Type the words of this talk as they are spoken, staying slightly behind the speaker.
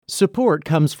Support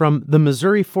comes from the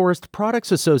Missouri Forest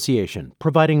Products Association,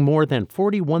 providing more than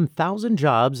 41,000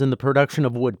 jobs in the production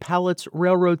of wood pallets,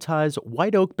 railroad ties,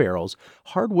 white oak barrels,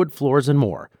 hardwood floors, and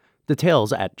more.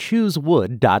 Details at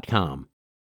choosewood.com.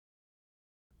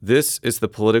 This is the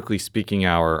Politically Speaking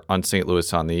Hour on St.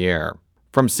 Louis on the Air.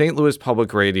 From St. Louis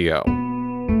Public Radio,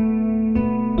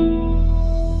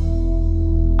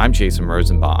 I'm Jason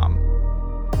Rosenbaum.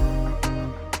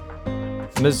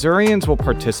 Missourians will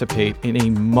participate in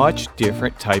a much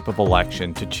different type of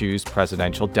election to choose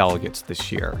presidential delegates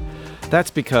this year. That's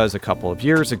because a couple of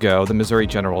years ago, the Missouri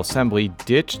General Assembly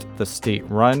ditched the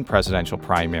state-run presidential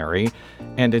primary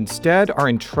and instead are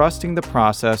entrusting the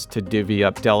process to divvy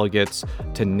up delegates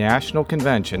to national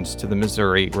conventions to the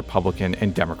Missouri Republican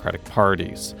and Democratic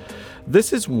parties.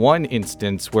 This is one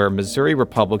instance where Missouri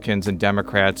Republicans and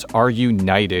Democrats are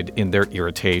united in their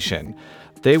irritation.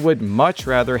 They would much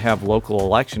rather have local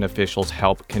election officials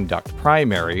help conduct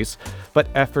primaries, but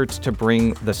efforts to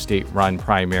bring the state-run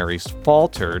primaries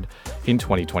faltered in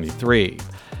 2023.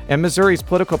 And Missouri's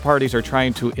political parties are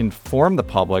trying to inform the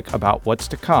public about what's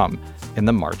to come in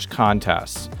the March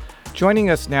contests. Joining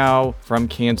us now from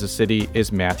Kansas City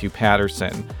is Matthew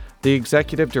Patterson, the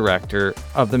executive director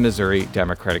of the Missouri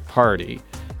Democratic Party.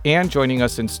 And joining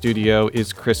us in studio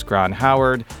is Chris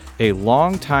Grahn-Howard, a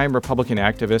longtime Republican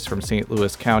activist from St.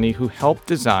 Louis County who helped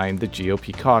design the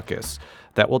GOP caucus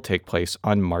that will take place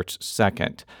on March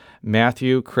 2nd.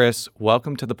 Matthew, Chris,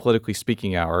 welcome to the Politically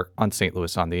Speaking Hour on St.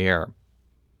 Louis on the Air.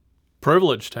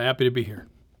 Privileged. Happy to be here.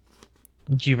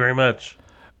 Thank you very much.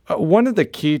 One of the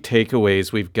key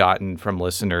takeaways we've gotten from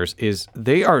listeners is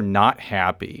they are not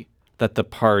happy that the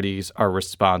parties are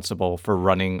responsible for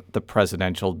running the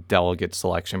presidential delegate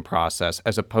selection process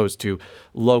as opposed to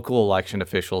local election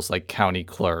officials like county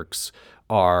clerks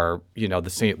or, the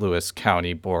St. Louis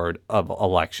County Board of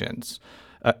Elections.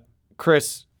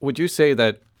 Chris, would you say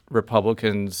that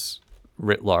Republicans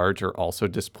writ large are also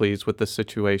displeased with this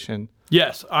situation?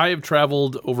 Yes, I have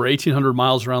traveled over 1,800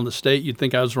 miles around the state. You'd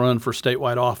think I was running for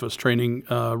statewide office, training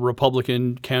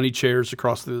Republican county chairs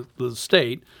across the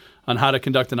state on how to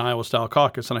conduct an Iowa-style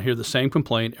caucus, and I hear the same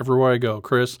complaint everywhere I go.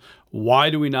 Chris, why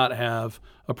do we not have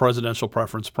a presidential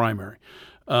preference primary?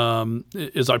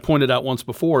 As I pointed out once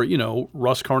before,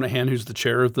 Russ Carnahan, who's the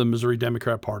chair of the Missouri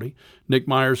Democrat Party, Nick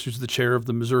Myers, who's the chair of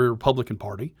the Missouri Republican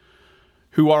Party,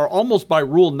 who are almost by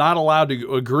rule not allowed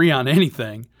to agree on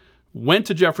anything, went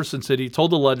to Jefferson City,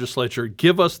 told the legislature,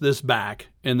 give us this back,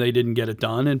 and they didn't get it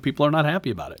done, and people are not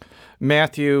happy about it.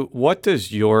 Matthew, what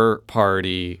does your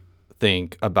party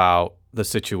think about the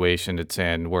situation it's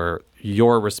in where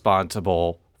you're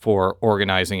responsible for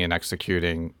organizing and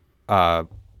executing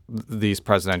these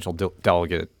presidential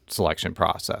delegate selection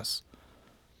process?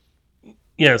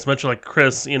 Yeah, it's much like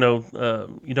Chris, you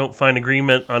don't find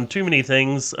agreement on too many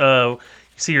things. You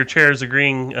see your chairs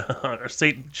agreeing, our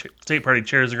state party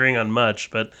chairs agreeing on much,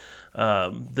 but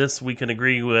this we can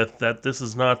agree with that this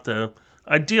is not the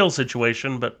ideal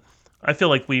situation, but I feel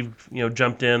like we've,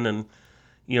 jumped in and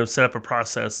set up a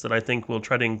process that I think we'll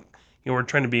try to, we're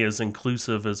trying to be as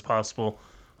inclusive as possible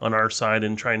on our side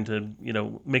and trying to,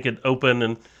 make it open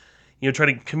and, try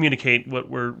to communicate what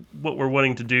we're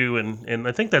wanting to do. And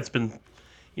I think that's been,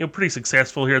 pretty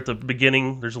successful here at the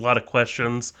beginning. There's a lot of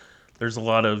questions. There's a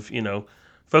lot of,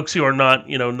 folks who are not,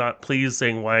 not pleased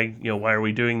saying why are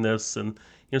we doing this? And,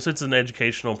 so it's an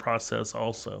educational process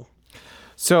also.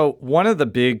 So one of the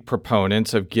big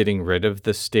proponents of getting rid of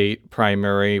the state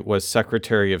primary was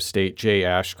Secretary of State Jay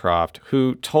Ashcroft,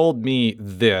 who told me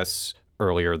this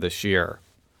earlier this year.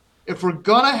 If we're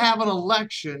going to have an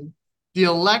election, the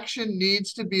election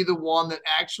needs to be the one that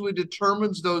actually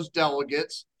determines those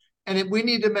delegates. And we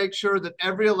need to make sure that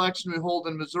every election we hold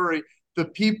in Missouri, the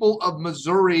people of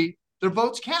Missouri, their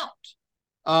votes count.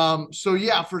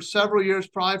 For several years,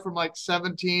 probably from like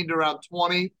 17 to around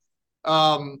 20,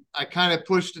 I kind of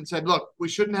pushed and said, look, we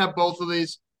shouldn't have both of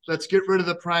these. Let's get rid of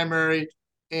the primary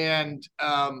and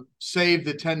save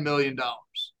the $10 million.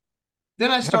 Then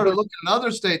I started looking at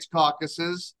other states'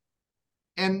 caucuses,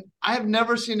 and I have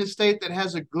never seen a state that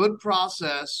has a good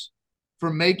process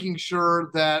for making sure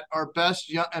that our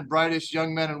best and brightest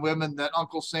young men and women that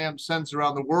Uncle Sam sends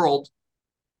around the world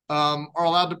are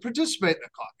allowed to participate in the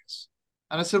caucus.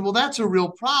 And I said, well, that's a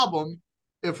real problem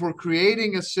if we're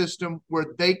creating a system where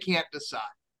they can't decide.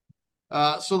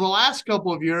 So the last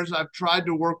couple of years, I've tried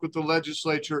to work with the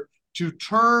legislature to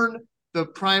turn the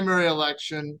primary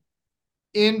election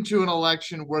into an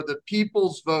election where the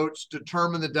people's votes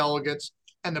determine the delegates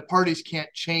and the parties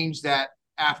can't change that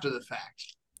after the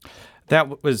fact.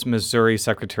 That was Missouri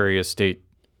Secretary of State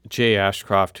Jay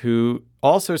Ashcroft, who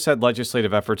also said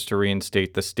legislative efforts to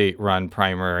reinstate the state-run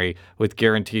primary with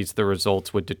guarantees the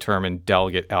results would determine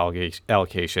delegate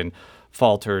allocation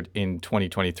faltered in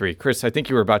 2023. Chris, I think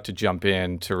you were about to jump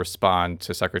in to respond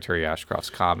to Secretary Ashcroft's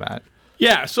comment.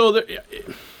 Yeah, so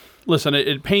listen,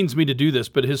 it pains me to do this,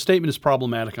 but his statement is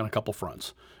problematic on a couple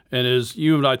fronts. And as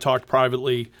you and I talked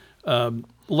privately,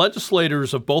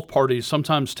 legislators of both parties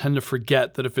sometimes tend to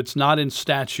forget that if it's not in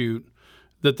statute,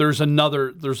 that there's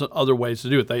other ways to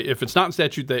do it. If it's not in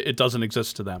statute, it doesn't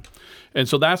exist to them. And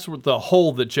so that's the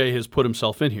hole that Jay has put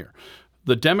himself in here.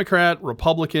 The Democrat,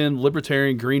 Republican,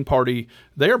 Libertarian, Green Party,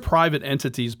 they are private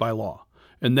entities by law,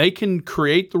 and they can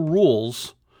create the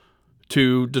rules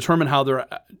to determine how their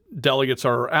delegates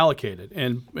are allocated.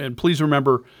 And please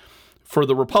remember, for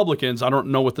the Republicans, I don't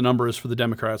know what the number is for the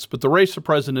Democrats, but the race for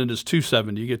president is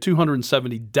 270. You get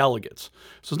 270 delegates.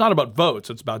 So it's not about votes,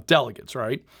 it's about delegates,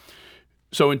 right?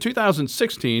 So in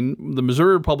 2016, the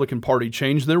Missouri Republican Party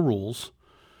changed their rules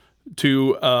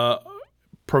to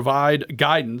provide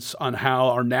guidance on how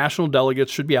our national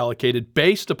delegates should be allocated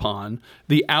based upon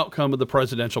the outcome of the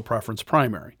presidential preference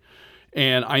primary.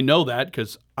 And I know that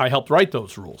because I helped write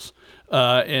those rules.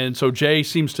 And so Jay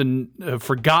seems to have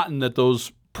forgotten that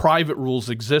those private rules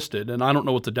existed. And I don't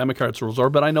know what the Democrats' rules are,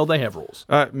 but I know they have rules.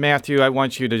 Matthew, I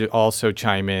want you to also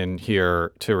chime in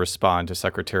here to respond to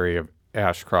Secretary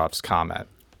Ashcroft's comment.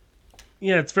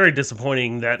 Yeah, it's very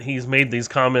disappointing that he's made these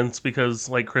comments because,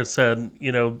 like Chris said,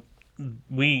 the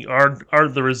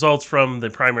results from the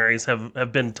primaries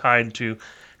have been tied to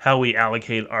how we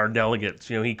allocate our delegates.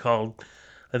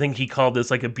 I think he called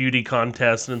this like a beauty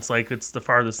contest, and it's the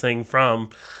farthest thing from,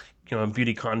 a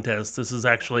beauty contest. This is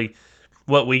actually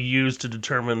what we use to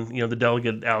determine, the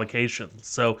delegate allocation.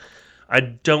 So I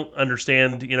don't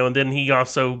understand, and then he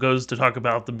also goes to talk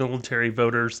about the military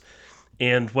voters,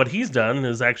 and what he's done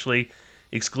is actually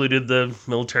excluded the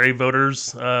military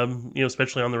voters,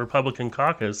 especially on the Republican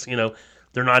caucus.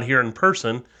 They're not here in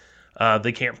person.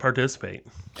 They can't participate.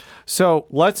 So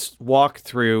let's walk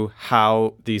through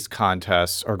how these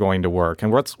contests are going to work.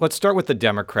 And let's start with the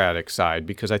Democratic side,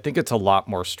 because I think it's a lot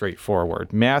more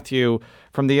straightforward. Matthew,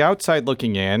 from the outside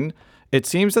looking in, it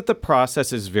seems that the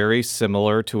process is very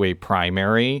similar to a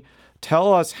primary.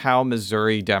 Tell us how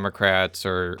Missouri Democrats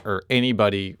or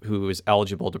anybody who is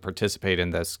eligible to participate in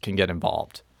this can get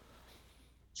involved.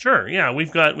 Sure. Yeah,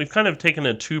 we've kind of taken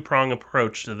a two-prong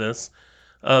approach to this.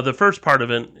 The first part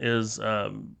of it is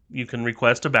you can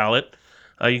request a ballot.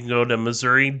 You can go to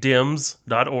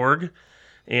MissouriDems.org,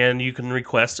 and you can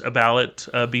request a ballot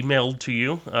be mailed to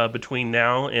you between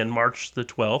now and March the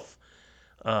 12th.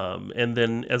 And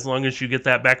then as long as you get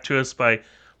that back to us by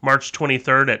March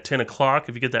 23rd at 10 o'clock,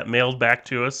 if you get that mailed back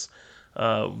to us,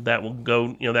 that will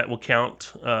go, that will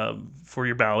count for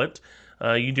your ballot.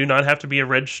 You do not have to be a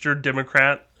registered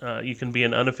Democrat. You can be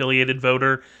an unaffiliated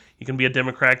voter. You can be a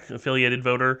Democrat-affiliated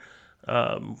voter,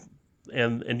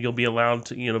 and you'll be allowed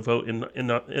to vote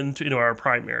into our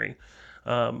primary.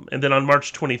 And then on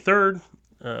March 23rd,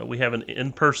 we have an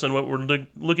in-person. What we're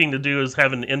looking to do is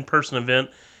have an in-person event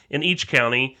in each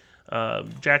county.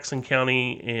 Jackson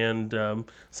County and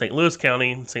St. Louis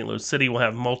County. St. Louis City will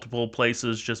have multiple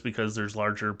places just because there's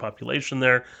larger population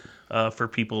there for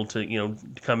people to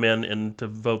come in and to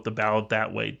vote the ballot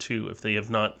that way too. If they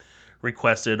have not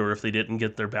requested or if they didn't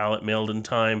get their ballot mailed in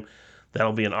time,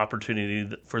 that'll be an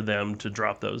opportunity for them to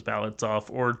drop those ballots off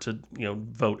or to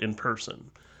vote in person.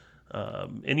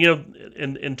 And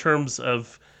in terms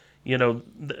of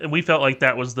we felt like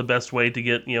that was the best way to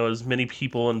get as many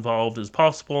people involved as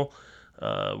possible.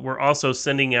 We're also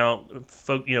sending out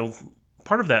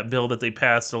part of that bill that they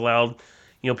passed allowed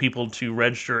people to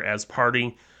register as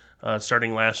party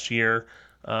starting last year.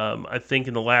 I think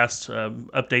in the last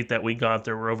update that we got,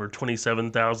 there were over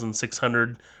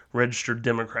 27,600 registered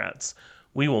Democrats.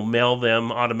 We will mail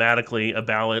them automatically a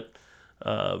ballot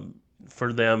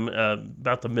for them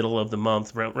about the middle of the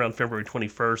month. Around February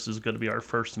 21st is going to be our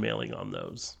first mailing on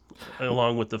those,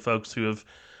 along with the folks who have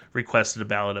requested a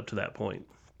ballot up to that point.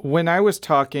 When I was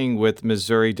talking with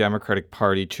Missouri Democratic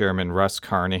Party Chairman Russ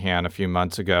Carnahan a few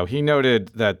months ago, he noted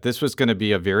that this was going to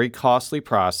be a very costly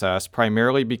process,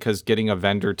 primarily because getting a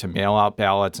vendor to mail out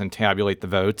ballots and tabulate the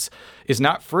votes is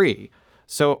not free.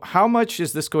 So how much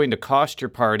is this going to cost your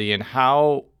party, and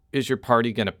how is your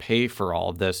party going to pay for all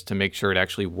of this to make sure it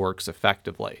actually works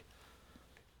effectively?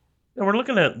 And we're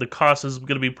looking at the cost is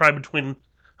going to be probably between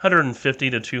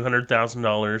 $150,000 to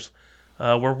 $200,000.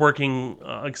 We're working,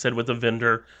 like I said, with a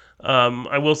vendor.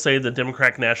 I will say the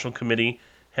Democratic National Committee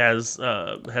has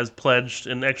pledged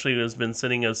and actually has been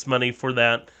sending us money for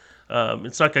that.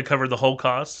 It's not going to cover the whole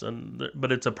cost,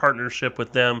 but it's a partnership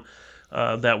with them.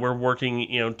 that we're working,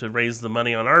 to raise the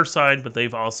money on our side, but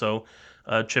they've also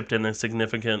chipped in a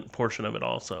significant portion of it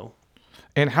also.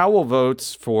 And how will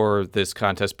votes for this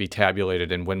contest be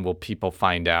tabulated, and when will people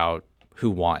find out who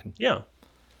won? Yeah.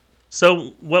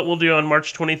 So what we'll do on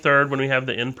March 23rd when we have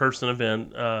the in-person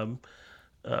event,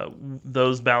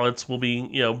 those ballots will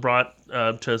be, brought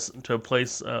to a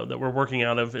place that we're working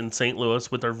out of in St. Louis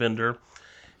with our vendor.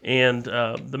 And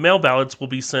the mail ballots will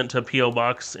be sent to a P.O.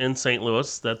 box in St.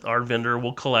 Louis that our vendor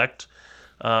will collect.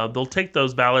 They'll take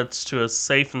those ballots to a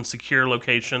safe and secure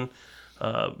location,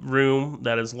 room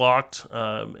that is locked,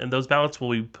 and those ballots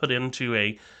will be put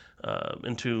into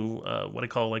what I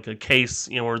call like a case,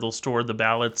 where they'll store the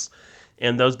ballots,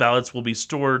 and those ballots will be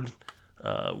stored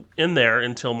in there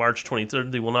until March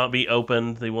 23rd. They will not be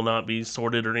opened. They will not be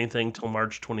sorted or anything until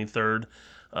March 23rd.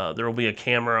 There will be a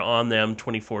camera on them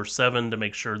 24/7 to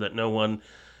make sure that no one,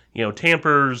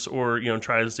 tampers or,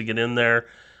 tries to get in there.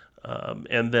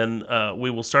 And then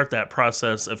we will start that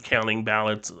process of counting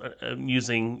ballots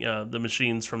using the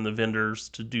machines from the vendors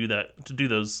to do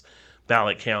those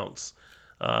ballot counts.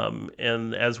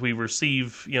 And as we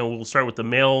receive, we'll start with the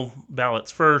mail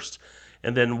ballots first,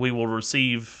 and then we will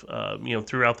receive,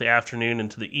 throughout the afternoon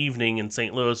into the evening in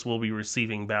St. Louis, we'll be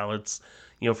receiving ballots,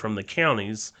 from the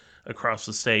counties across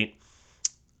the state.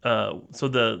 So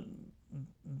the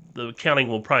counting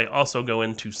will probably also go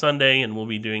into Sunday, and we'll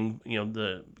be doing,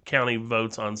 the county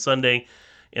votes on Sunday,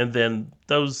 and then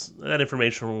that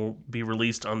information will be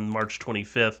released on March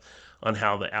 25th on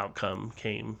how the outcome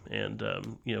came, and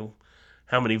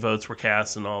how many votes were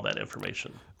cast and all that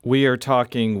information. We are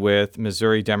talking with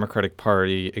Missouri Democratic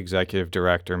Party Executive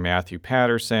Director Matthew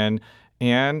Patterson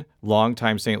and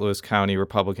longtime St. Louis County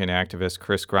Republican activist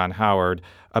Chris Grahn-Howard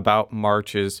about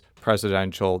March's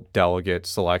presidential delegate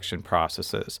selection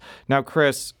processes. Now,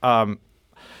 Chris,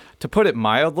 to put it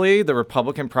mildly, the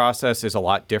Republican process is a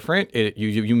lot different.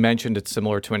 You mentioned it's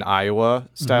similar to an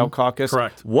Iowa-style caucus.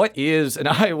 Correct. What is an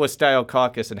Iowa-style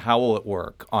caucus, and how will it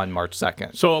work on March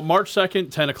 2nd? So March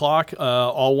 2nd, 10 o'clock,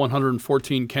 all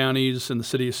 114 counties in the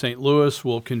city of St. Louis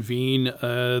will convene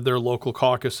their local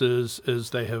caucuses as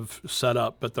they have set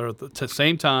up, but they're at the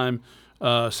same time,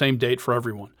 same date for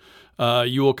everyone.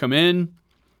 You will come in,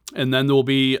 and then there will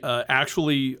be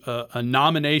actually a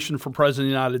nomination for President of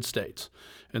the United States.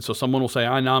 And so someone will say,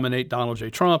 I nominate Donald J.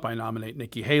 Trump, I nominate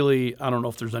Nikki Haley. I don't know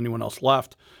if there's anyone else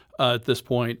left at this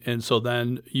point. And so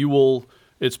then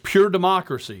it's pure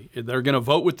democracy. They're going to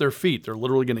vote with their feet. They're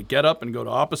literally going to get up and go to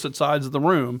opposite sides of the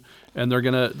room, and they're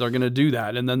going to do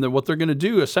that. And then what they're going to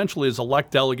do essentially is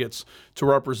elect delegates to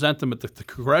represent them at the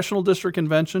Congressional District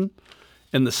Convention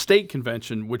and the State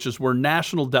Convention, which is where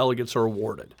national delegates are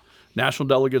awarded. National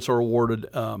delegates are awarded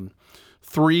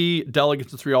 3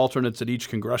 delegates and 3 alternates at each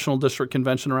congressional district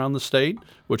convention around the state,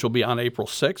 which will be on April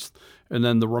 6th. And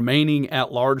then the remaining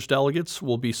at-large delegates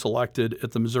will be selected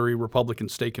at the Missouri Republican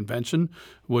State Convention,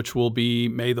 which will be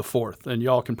May the 4th. And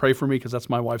y'all can pray for me because that's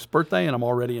my wife's birthday, and I'm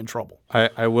already in trouble.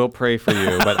 I will pray for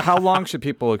you. But how long should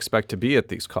people expect to be at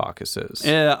these caucuses?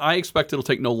 I expect it'll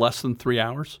take no less than 3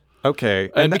 hours. Okay.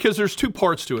 And because there's 2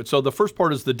 parts to it. So the first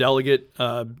part is the delegate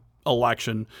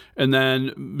election, and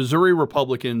then Missouri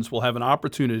Republicans will have an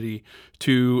opportunity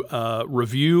to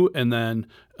review and then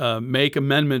make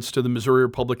amendments to the Missouri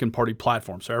Republican Party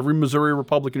platform. So every Missouri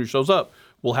Republican who shows up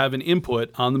will have an input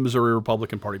on the Missouri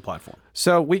Republican Party platform.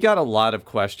 So we got a lot of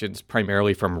questions,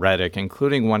 primarily from Reddit,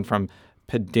 including one from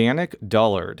Pedantic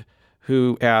Dullard,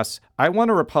 who asks, I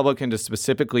want a Republican to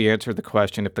specifically answer the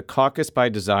question if the caucus by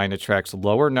design attracts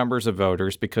lower numbers of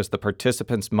voters because the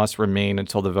participants must remain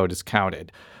until the vote is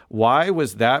counted. Why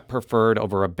was that preferred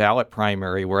over a ballot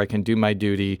primary where I can do my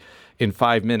duty in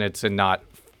 5 minutes and not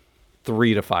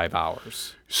 3 to 5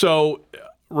 hours? So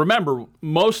remember,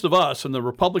 most of us in the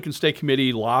Republican State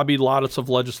Committee lobbied lots of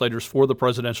legislators for the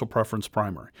presidential preference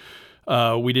primary.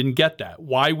 We didn't get that.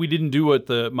 Why we didn't do what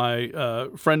my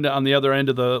friend on the other end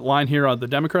of the line here, the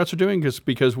Democrats are doing, is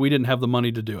because we didn't have the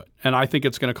money to do it. And I think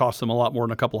it's going to cost them a lot more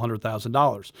than a couple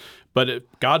 $100,000.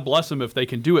 But God bless them if they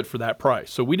can do it for that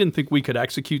price. So we didn't think we could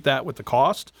execute that with the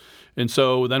cost. And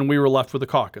so then we were left with a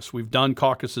caucus. We've done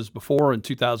caucuses before in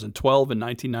 2012 and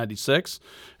 1996.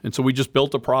 And so we just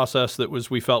built a process that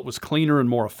we felt was cleaner and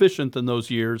more efficient than those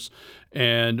years.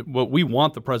 And what we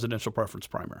want the presidential preference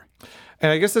primary.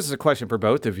 And I guess this is a question for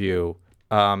both of you.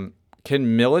 Can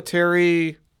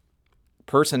military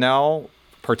personnel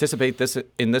participate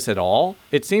in this at all?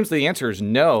 It seems the answer is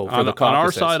no for the caucuses. On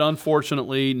our side,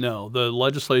 unfortunately, no. The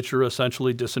legislature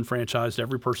essentially disenfranchised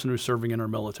every person who's serving in our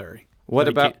military.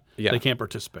 They can't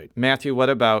participate. Matthew, what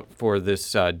about for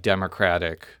this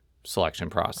Democratic selection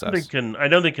process? I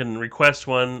know they can request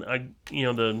one.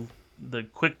 The the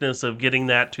quickness of getting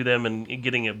that to them and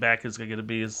getting it back is going to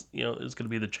be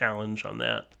the challenge on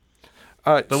that.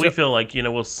 But we feel like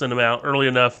we'll send them out early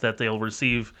enough that they'll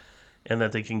receive, and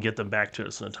that they can get them back to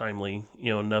us in a timely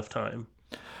enough time.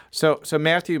 So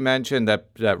Matthew mentioned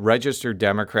that registered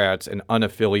Democrats and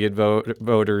unaffiliated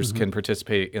voters can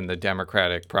participate in the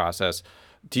democratic process.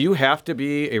 Do you have to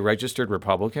be a registered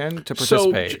Republican to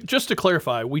participate? So just to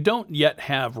clarify, we don't yet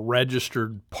have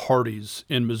registered parties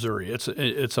in Missouri.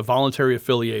 It's a voluntary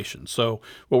affiliation. So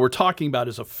what we're talking about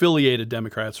is affiliated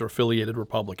Democrats or affiliated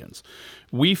Republicans.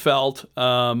 We felt,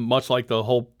 much like the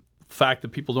whole fact that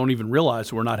people don't even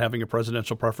realize we're not having a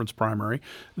presidential preference primary,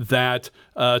 that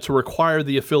to require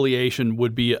the affiliation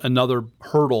would be another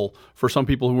hurdle for some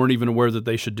people who weren't even aware that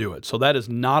they should do it. So that is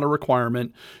not a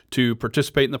requirement to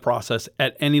participate in the process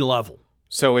at any level.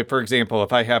 So, for example,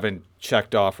 if I haven't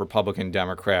checked off Republican,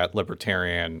 Democrat,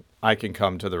 Libertarian, I can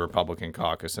come to the Republican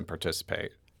caucus and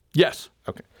participate? Yes.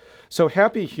 Okay. So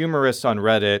Happy Humorist on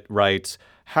Reddit writes,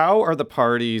 how are the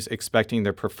parties expecting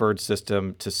their preferred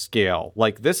system to scale?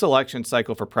 Like, this election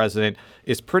cycle for president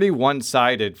is pretty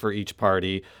one-sided for each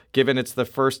party. Given it's the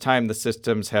first time the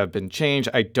systems have been changed,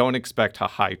 I don't expect a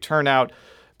high turnout.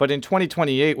 But in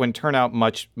 2028, when turnout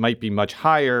might be much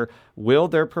higher, will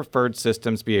their preferred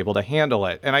systems be able to handle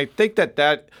it? And I think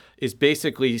that is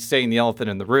basically saying the elephant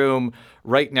in the room.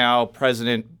 Right now,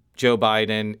 President Joe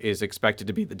Biden is expected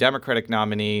to be the Democratic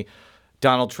nominee.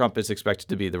 Donald Trump is expected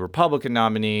to be the Republican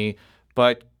nominee,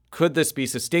 but could this be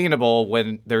sustainable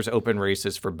when there's open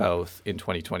races for both in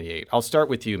 2028? I'll start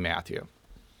with you, Matthew.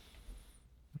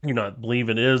 I believe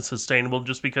it is sustainable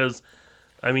just because,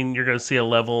 you're going to see a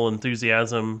level of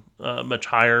enthusiasm much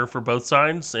higher for both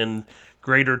sides and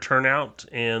greater turnout.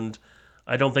 And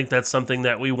I don't think that's something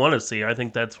that we want to see. I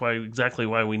think that's exactly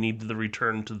why we need the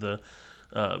return to the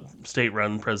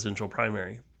state-run presidential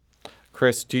primary.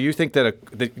 Chris, do you think that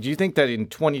in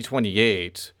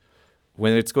 2028,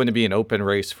 when it's going to be an open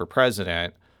race for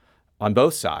president on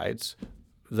both sides,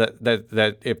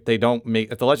 that if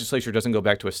the legislature doesn't go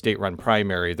back to a state-run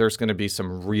primary, there's going to be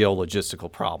some real logistical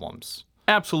problems?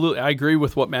 Absolutely. I agree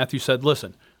with what Matthew said.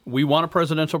 Listen, we want a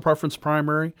presidential preference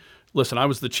primary. Listen, I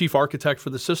was the chief architect for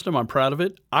the system. I'm proud of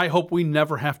it. I hope we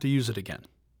never have to use it again.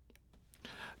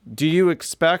 Do you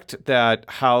expect that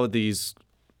how these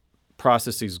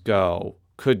processes go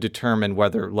could determine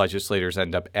whether legislators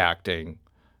end up acting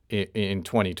in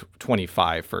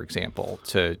 2025, for example,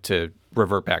 to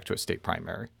revert back to a state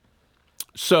primary?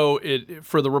 So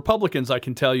for the Republicans, I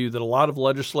can tell you that a lot of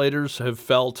legislators have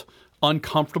felt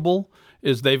uncomfortable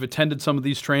as they've attended some of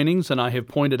these trainings, and I have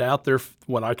pointed out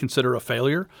what I consider a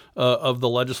failure of the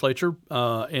legislature.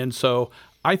 And so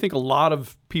I think a lot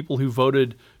of people who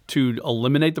voted to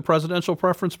eliminate the presidential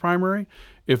preference primary,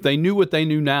 if they knew what they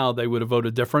knew now, they would have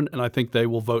voted different, and I think they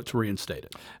will vote to reinstate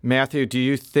it. Matthew, do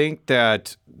you think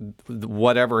that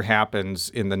whatever happens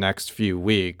in the next few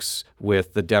weeks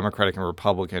with the Democratic and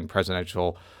Republican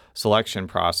presidential selection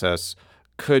process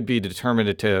could be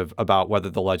determinative about whether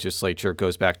the legislature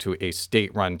goes back to a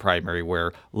state-run primary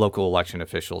where local election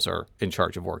officials are in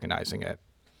charge of organizing it?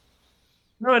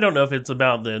 No, I don't know if it's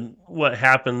about what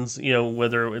happens,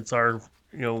 whether it's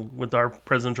with our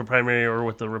presidential primary or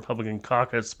with the Republican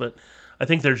caucus, but I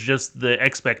think there's just the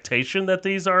expectation that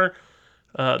these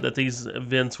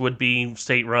events would be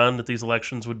state-run, that these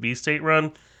elections would be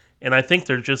state-run, and I think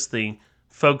they're just the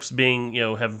folks being,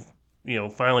 have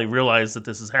finally realized that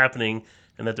this is happening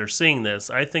and that they're seeing this.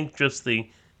 I think just the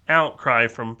outcry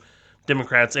from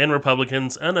Democrats and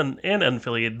Republicans and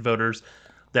unaffiliated voters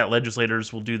that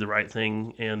legislators will do the right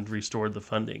thing and restore the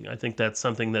funding. I think that's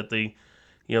something that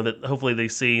that hopefully they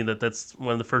see that's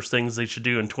one of the first things they should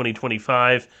do in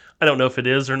 2025. I don't know if it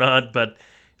is or not, but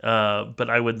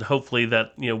I would hopefully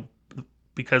that,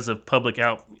 because of public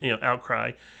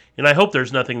outcry, and I hope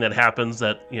there's nothing that happens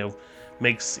that,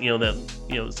 makes,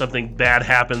 that, something bad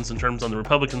happens in terms on the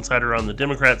Republican side or on the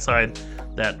Democrat side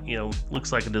that,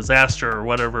 looks like a disaster or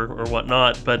whatever or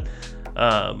whatnot. But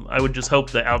I would just hope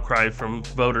the outcry from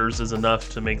voters is enough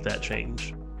to make that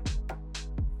change.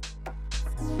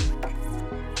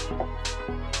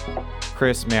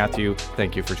 Chris, Matthew,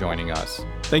 thank you for joining us.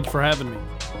 Thank you for having me.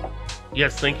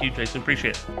 Yes, thank you, Jason.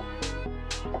 Appreciate it.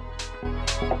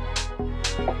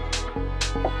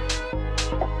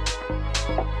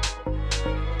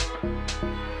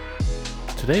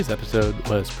 Today's episode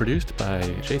was produced by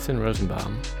Jason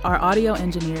Rosenbaum. Our audio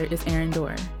engineer is Aaron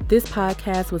Dorr. This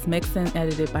podcast was mixed and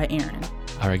edited by Aaron.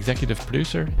 Our executive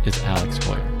producer is Alex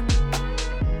Hoyer.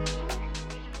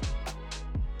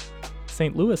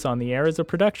 St. Louis on the Air is a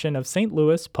production of St.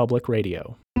 Louis Public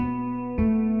Radio.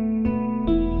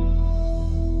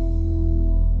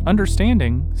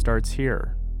 Understanding starts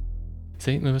here.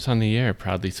 St. Louis on the Air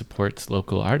proudly supports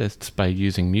local artists by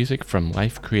using music from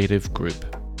Life Creative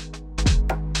Group.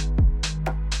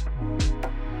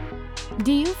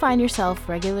 Do you find yourself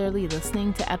regularly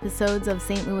listening to episodes of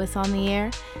St. Louis on the Air?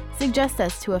 Suggest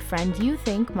us to a friend you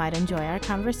think might enjoy our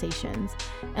conversations,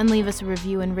 and leave us a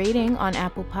review and rating on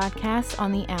Apple Podcasts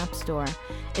on the App Store.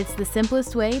 It's the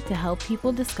simplest way to help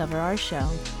people discover our show.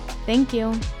 Thank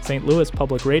you. St. Louis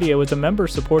Public Radio is a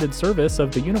member-supported service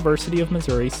of the University of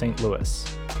Missouri St. Louis.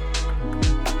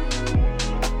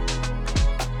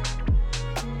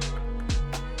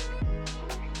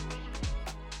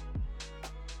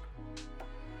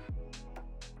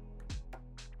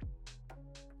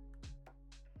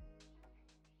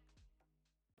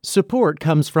 Support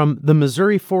comes from the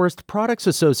Missouri Forest Products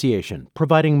Association,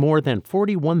 providing more than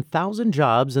 41,000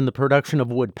 jobs in the production of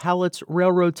wood pallets,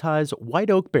 railroad ties, white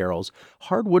oak barrels,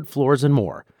 hardwood floors, and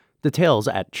more. Details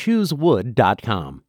at choosewood.com.